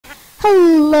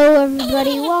Hello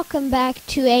everybody, welcome back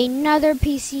to another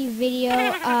PC video,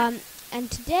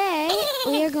 and today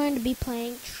we are going to be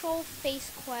playing Troll Face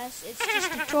Quest. It's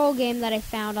just a troll game that I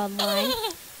found online.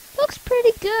 Looks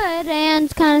pretty good, and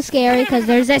it's kind of scary because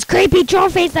there's this creepy troll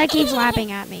face that keeps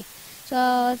laughing at me. So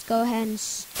let's go ahead and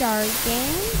start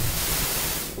game.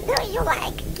 Do you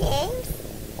like games?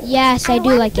 Yes, I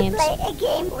do like games. I want to play a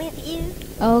game with you.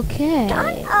 Okay.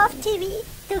 Turn off TV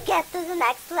to get to the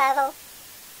next level.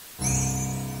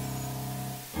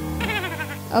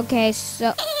 Okay,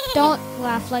 so don't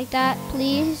laugh like that,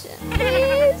 please.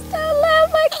 Please don't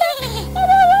laugh like that. I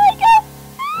don't like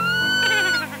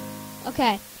it.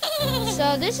 Okay,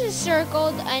 so this is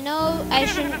circled. I know I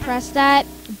shouldn't press that,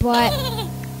 but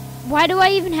why do I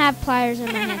even have pliers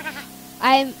in my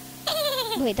hand?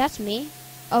 Wait, that's me?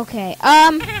 Okay,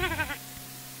 I'm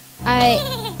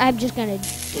just gonna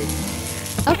do.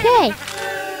 Okay.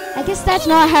 I guess that's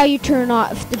not how you turn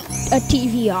off a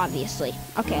TV, obviously.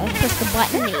 Okay, let's press the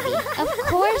button, maybe. Of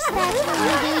course that's what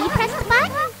you do. You press the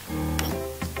button?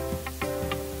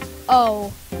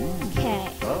 Oh. Okay.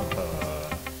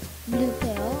 Blue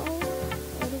pill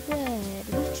or the red?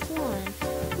 Which one?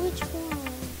 Which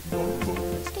one?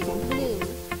 Let's take blue.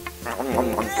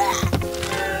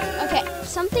 Okay,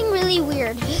 something really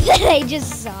weird that I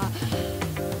just saw.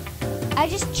 I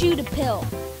just chewed a pill.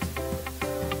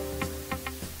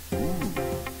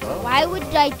 Why would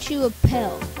I chew a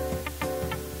pill?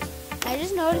 I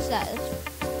just noticed that. It's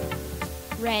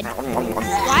red.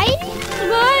 Why did you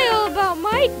smile about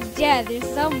my death? You're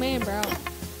so mean, bro.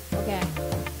 Okay.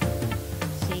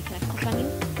 Let's see, can I click on you?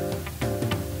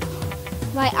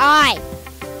 My eye.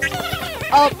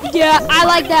 Oh, yeah, I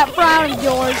like that frown of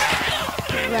yours.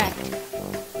 Correct.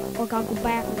 Or I'll go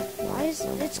back. Why is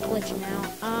it's glitching out?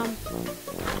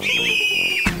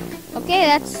 Okay,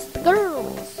 that's the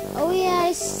girls. Oh yeah,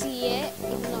 I see it.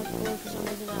 Even though it's blue for some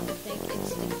reason, I would think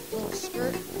it's the little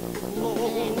skirt. And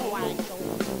then wide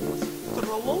shoulders.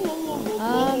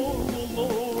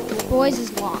 Boys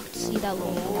is locked. See that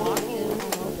little lock? It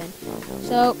won't open.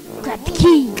 So, grab the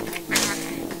key.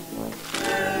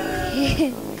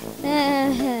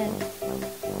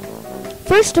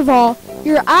 First of all,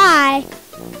 your eye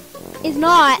is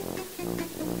not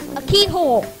a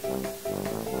keyhole.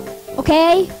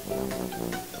 Okay?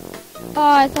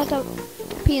 Oh, I thought that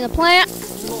would pee in the plant.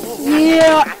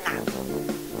 Yeah.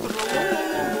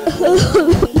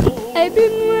 I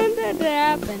didn't want that to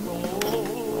happen.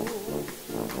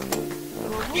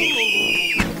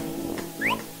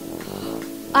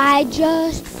 I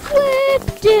just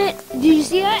flipped it. Did you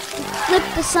see that?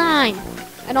 Flipped the sign.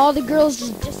 And all the girls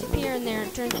just disappear in there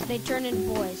and they turn into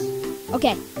boys.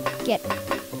 Okay,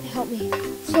 help me.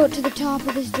 Float to the top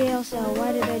of this jail cell.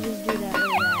 Why did I just do that?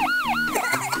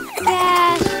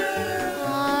 Yes.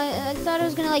 I thought I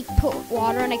was gonna like put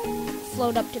water and I could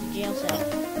float up to the jail cell,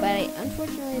 but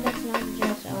unfortunately that's not the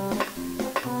jail cell.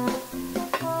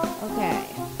 Okay.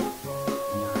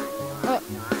 Oh.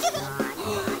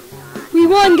 We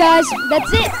won, guys.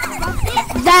 That's it.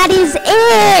 That is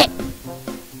it.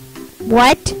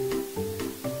 What?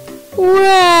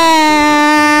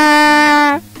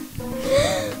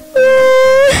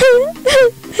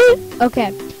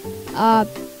 Okay.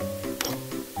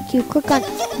 You click on.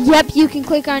 Yep, you can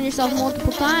click on yourself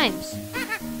multiple times.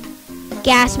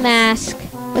 Gas mask.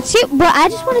 Let's see. But I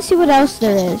just want to see what else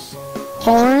there is.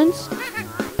 Horns.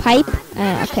 Pipe.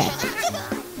 Okay.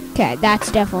 Okay, that's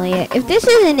definitely it. If this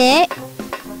isn't it,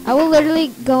 I will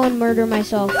literally go and murder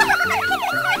myself.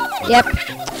 Yep.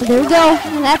 There we go.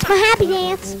 That's my happy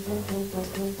dance.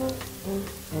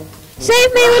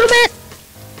 Save me a little bit.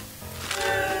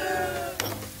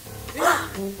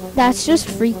 That's just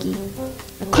freaky.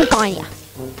 Click on ya.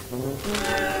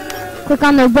 Click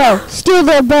on their bow. Steal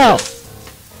their bow.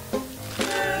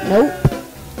 Nope.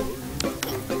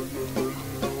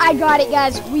 I got it,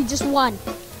 guys. We just won.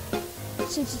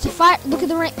 Since it's a fire, look at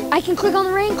the rain. I can click on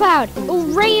the rain cloud. It will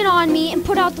rain on me and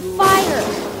put out the fire.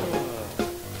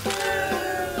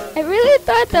 I really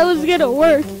thought that was gonna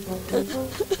work.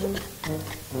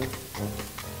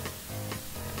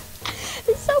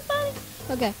 It's so funny.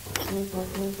 Okay.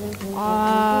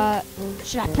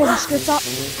 Should I pull the skirts up?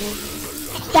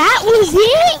 That was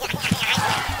it?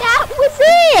 That was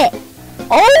it!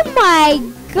 Oh my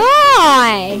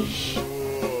gosh!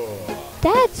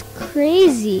 That's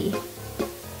crazy.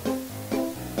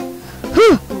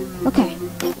 Whew. Okay.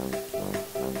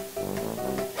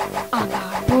 Oh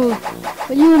god, boo.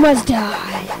 But you must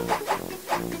die.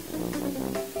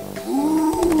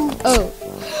 Oh.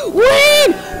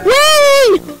 Win!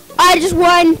 Win! I just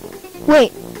won.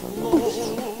 Wait.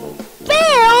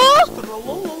 Phil!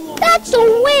 That's a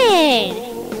win!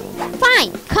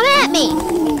 at me.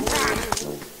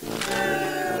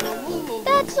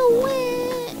 That's a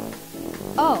win.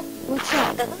 Oh, what's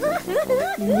that?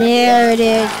 There it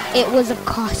is. It was a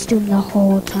costume the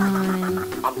whole time.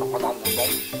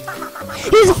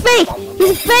 He's a fake.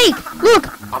 He's a fake.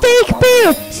 Look, fake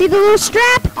bear. See the little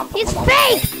strap? He's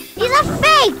fake. He's a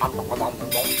fake.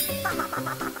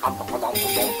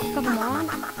 Come on.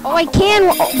 Oh, I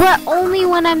can, but only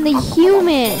when I'm the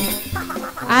human.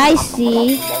 I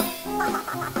see.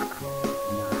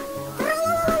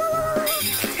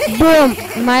 Boom.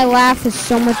 My laugh is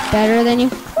so much better than you.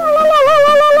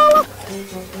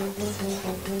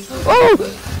 Oh,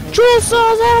 Troll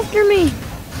Saw's after me.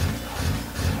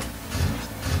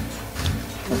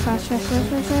 Fast, fast, fast,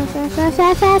 fast, fast, fast, fast,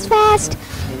 fast, fast, fast.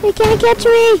 They can't catch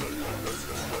me.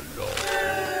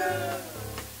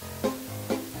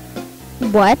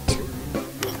 What?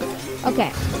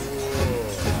 Okay.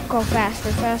 Go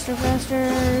faster, faster, faster.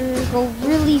 Go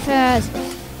really fast.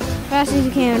 Fast as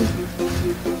you can.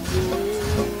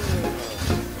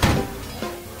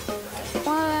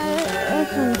 What?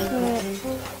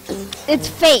 It's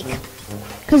fake.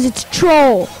 Because it's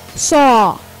Troll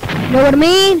Saw. Know what I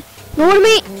mean? Know what I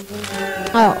mean?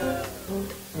 Oh.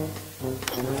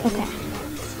 Okay.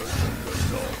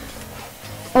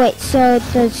 Oh, wait, so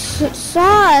the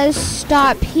saws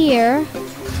stop here,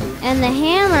 and the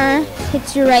hammer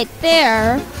hits you right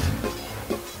there.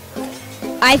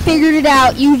 I figured it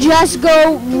out. You just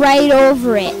go right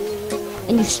over it,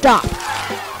 and you stop.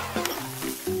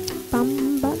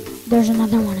 There's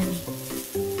another one of me.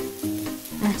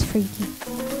 That's freaky.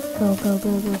 Go, go,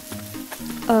 go, go.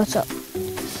 Oh, so...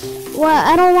 Well,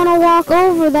 I don't want to walk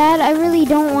over that. I really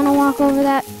don't want to walk over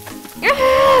that.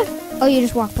 Oh, you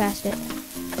just walk past it.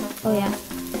 Oh, yeah.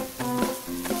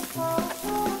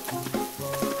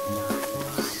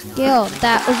 Skill.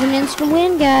 That was an instant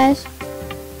win, guys.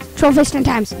 Troll face 10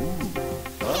 times.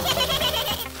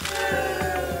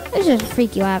 This is a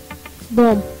freaky lap.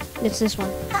 Boom. It's this one.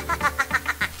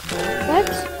 What?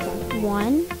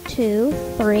 1, 2,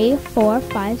 3, 4,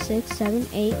 5, 6, 7,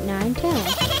 8, 9, 10.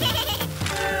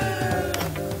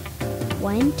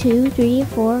 1, 2, 3,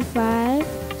 4, 5,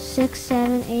 6,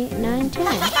 7, 8, 9, 10.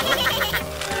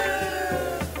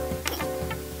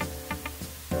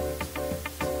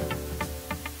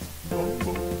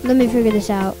 Let me figure this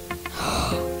out.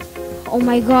 Oh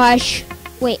my gosh.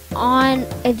 Wait,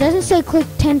 it doesn't say click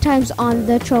 10 times on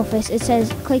the troll face. It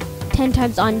says click 10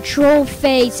 times on troll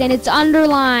face, and it's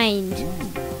underlined.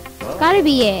 Gotta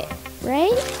be it,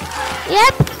 right?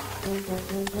 Yep.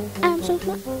 I'm so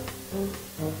smart.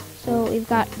 So we've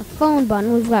got the phone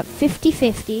button, we've got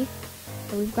 50-50,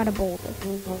 and we've got a boulder.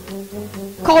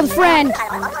 Call the friend!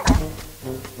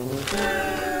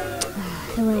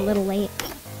 They were a little late.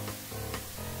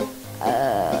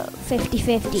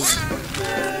 50-50. It's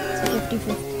a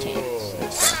 50-50 chance.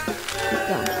 Keep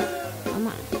going. Come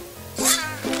on.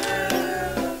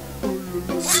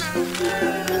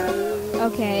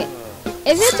 Okay.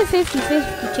 If it's a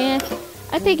 50-50 chance,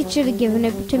 I think it should have given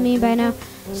it to me by now.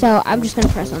 So I'm just gonna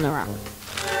press on the rock.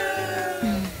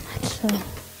 That's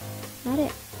not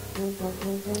it.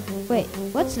 Wait,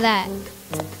 what's that?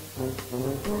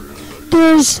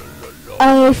 There's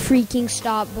a freaking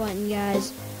stop button,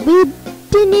 guys. We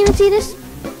didn't even see this.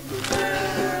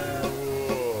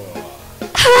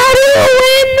 How do you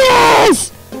win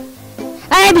this?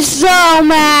 I'm so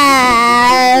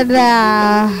mad.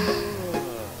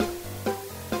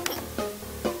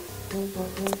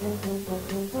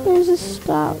 There's a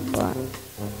stop button.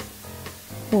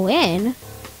 Win?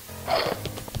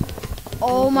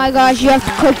 Oh my gosh, you have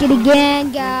to click it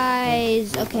again,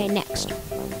 guys. Okay, next.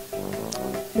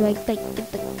 Do I get the...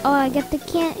 Oh, I get the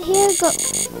can't hear go...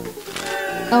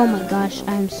 Oh my gosh,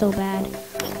 I'm so bad.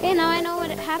 Okay, now I know what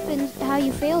happens, how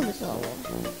you fail this level.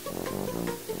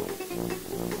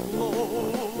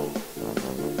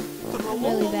 I'm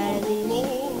really bad at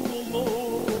these.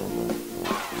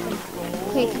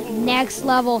 Quick, next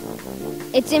level.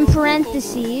 It's in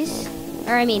parentheses.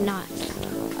 Or I mean not.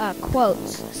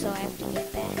 Quotes. So I have to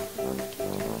get that.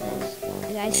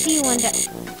 I see one down.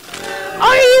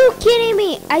 Are you kidding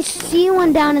me? I see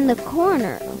one down in the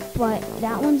corner. But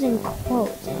that one's in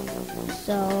quotes.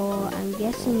 So I'm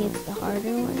guessing it's the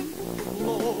harder one.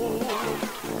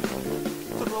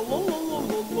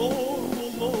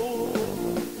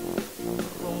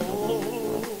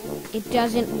 It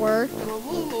doesn't work.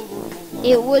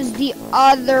 It was the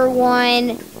other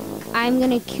one. I'm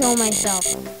gonna kill myself.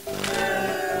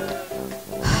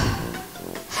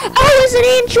 I was an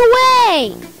inch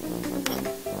away!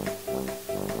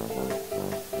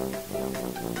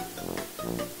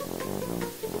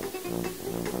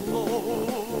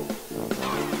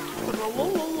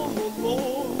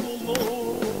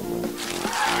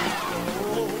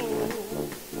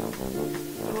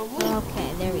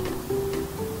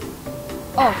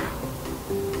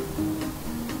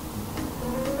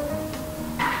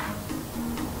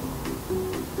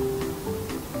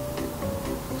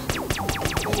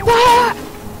 Ah!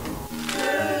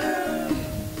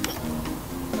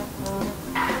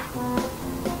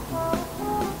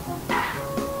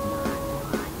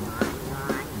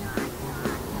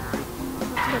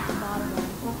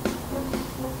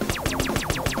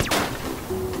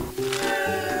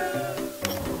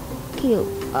 Cute.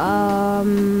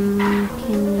 Can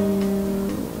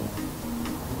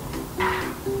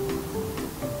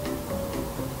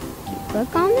you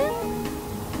click on them?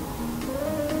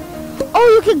 Oh,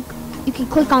 you can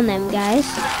click on them, guys.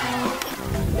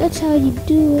 That's how you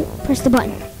do it. Press the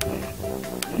button.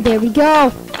 There we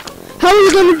go. How are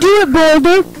you gonna do it,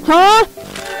 Boulder? Huh?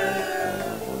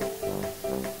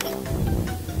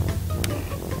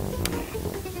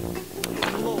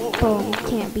 Boom, you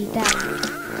can't beat that.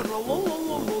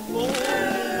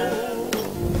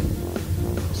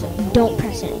 So don't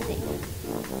press anything.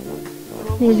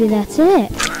 Maybe that's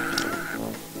it.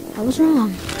 I was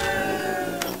wrong.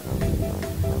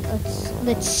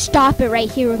 Let's stop it right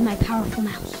here with my powerful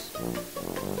mouse.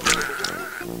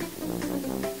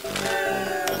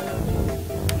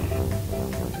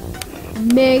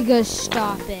 Mega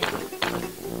stop it.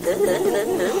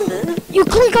 You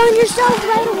click on yourself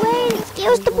right away. It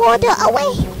scares the Boulder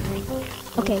away.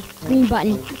 Okay, green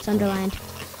button. It's underlined.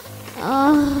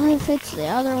 If it's the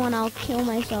other one, I'll kill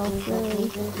myself.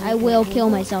 Really, I will kill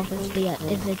myself if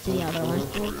it's the other one.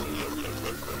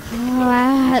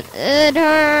 It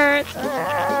hurts.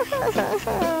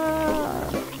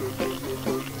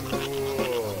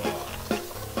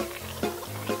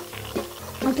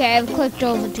 Okay, I've clicked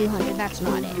over 200. That's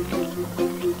not it.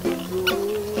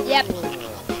 Yep.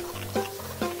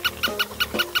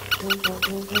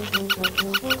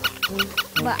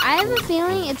 But I have a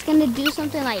feeling it's gonna do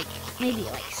something like maybe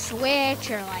like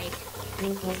switch or like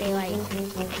say like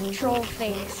troll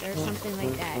face or something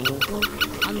like that.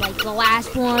 On like the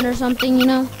last one or something, you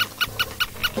know?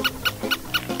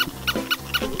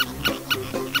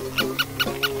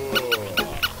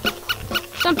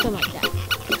 Something like that.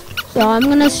 So I'm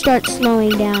gonna start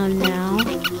slowing down now.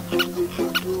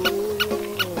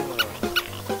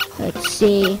 Let's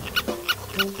see.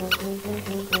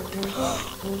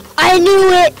 I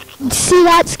knew it! See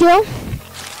that skill?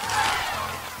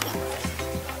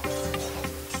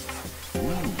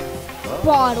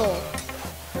 Bottle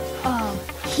of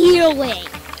healing.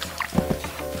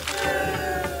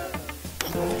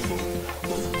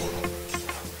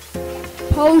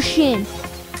 Potion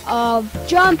of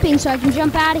jumping so I can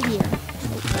jump out of here.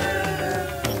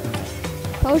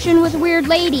 Potion with weird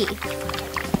lady.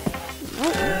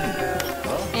 Nope.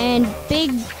 And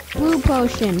big blue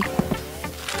potion.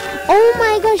 Oh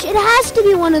my gosh, it has to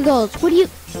be one of those. What do you...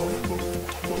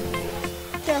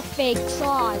 They're fake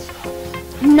saws.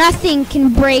 Nothing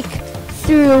can break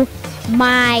through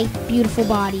my beautiful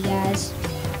body, guys.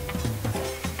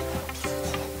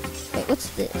 Wait, what's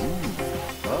this?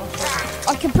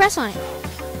 I can press on it.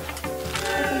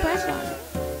 I can press on it.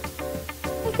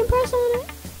 I can press on it.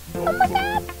 Oh my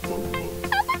god!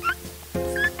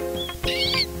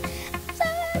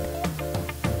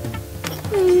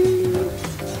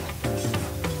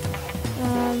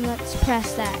 Let's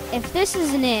press that. If this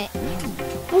isn't it,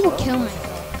 I will kill myself.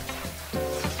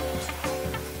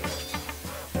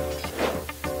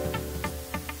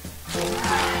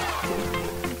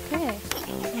 Okay.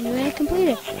 You ain't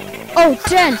completed. Oh,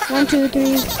 10. 1, 2,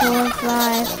 3, 4,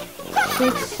 5,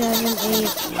 6, 7,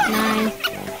 8, 9,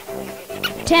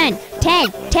 10.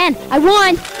 10. 10. I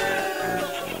won.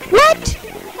 What?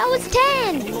 That was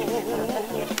 10.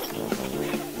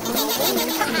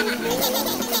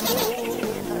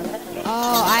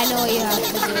 Oh, I know what you have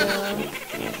to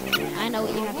do. I know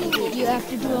what you have to do. You have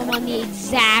to do them on the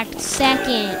exact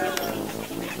second.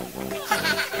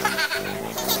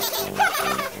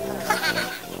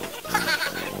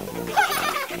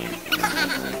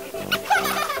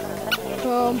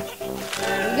 Boom.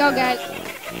 There we go, guys.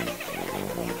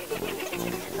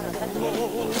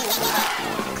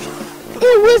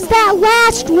 It was that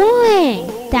last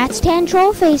one. That's 10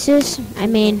 troll faces. I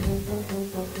mean...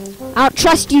 I don't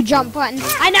trust you, jump buttons.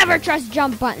 I never trust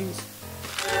jump buttons.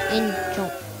 In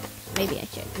jump. Maybe I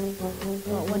should.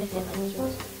 Well, what if it like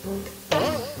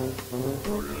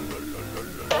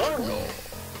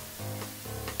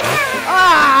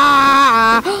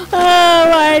Ah! Oh,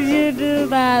 why'd you do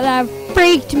that? That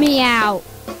freaked me out.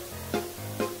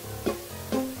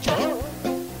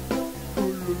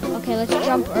 Okay, let's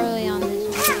jump early on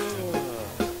this one.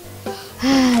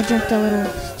 I jumped a little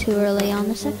too early on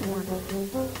the second one.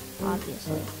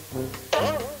 Obviously.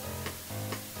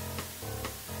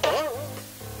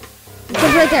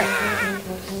 Jump right there.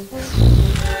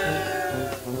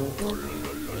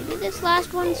 Maybe this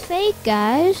last one's fake,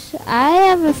 guys. I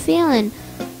have a feeling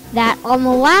that on the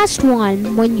last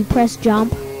one, when you press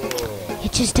jump,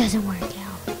 it just doesn't work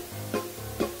out.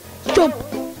 Jump!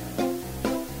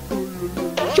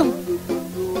 Jump!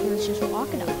 Let's just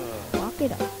walk it up. Walk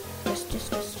it up.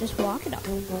 Just walk it up.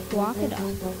 Walk it up.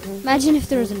 Imagine if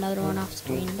there was another one off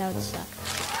screen. That would suck.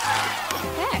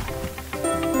 Okay.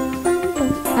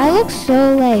 I look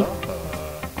so, like,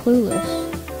 clueless.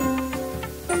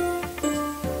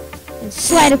 And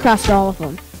slide across all of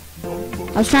them.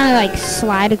 I was trying to, like,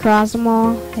 slide across them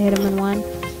all. I hit them in one.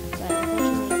 But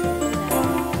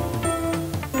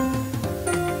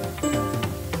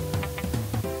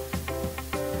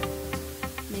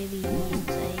maybe you can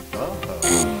say.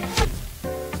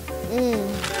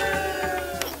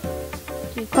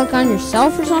 Do you click on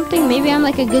yourself or something? Maybe I'm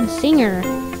like a good singer.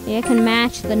 Maybe I can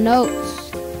match the notes.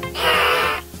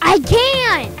 I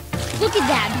can! Look at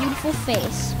that beautiful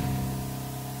face.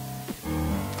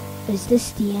 Is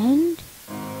this the end?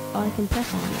 Oh, I can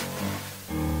press on it.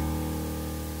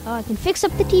 Oh, I can fix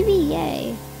up the TV.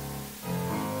 Yay.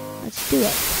 Let's do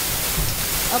it.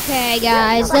 Okay,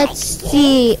 guys, let's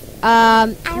see.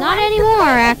 Not anymore,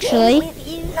 actually.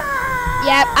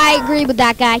 Yep, I agree with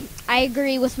that guy. I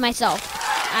agree with myself.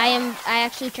 I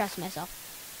actually trust myself.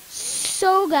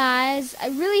 So, guys, I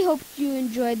really hope you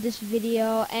enjoyed this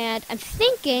video, and I'm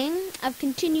thinking of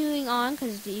continuing on,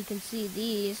 because you can see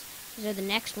these are the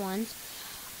next ones.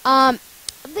 I'm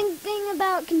thinking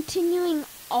about continuing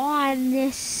on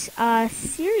this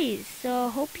series, so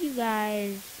hope you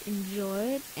guys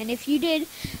enjoyed, and if you did,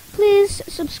 please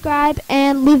subscribe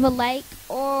and leave a like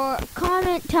or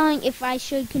comment telling if I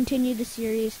should continue the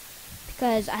series,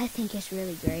 because I think it's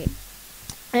really great.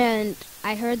 And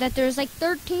I heard that there's like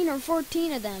 13 or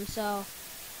 14 of them, so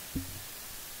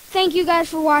thank you guys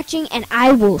for watching, and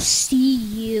I will see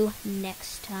you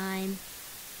next time.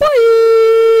 Bye!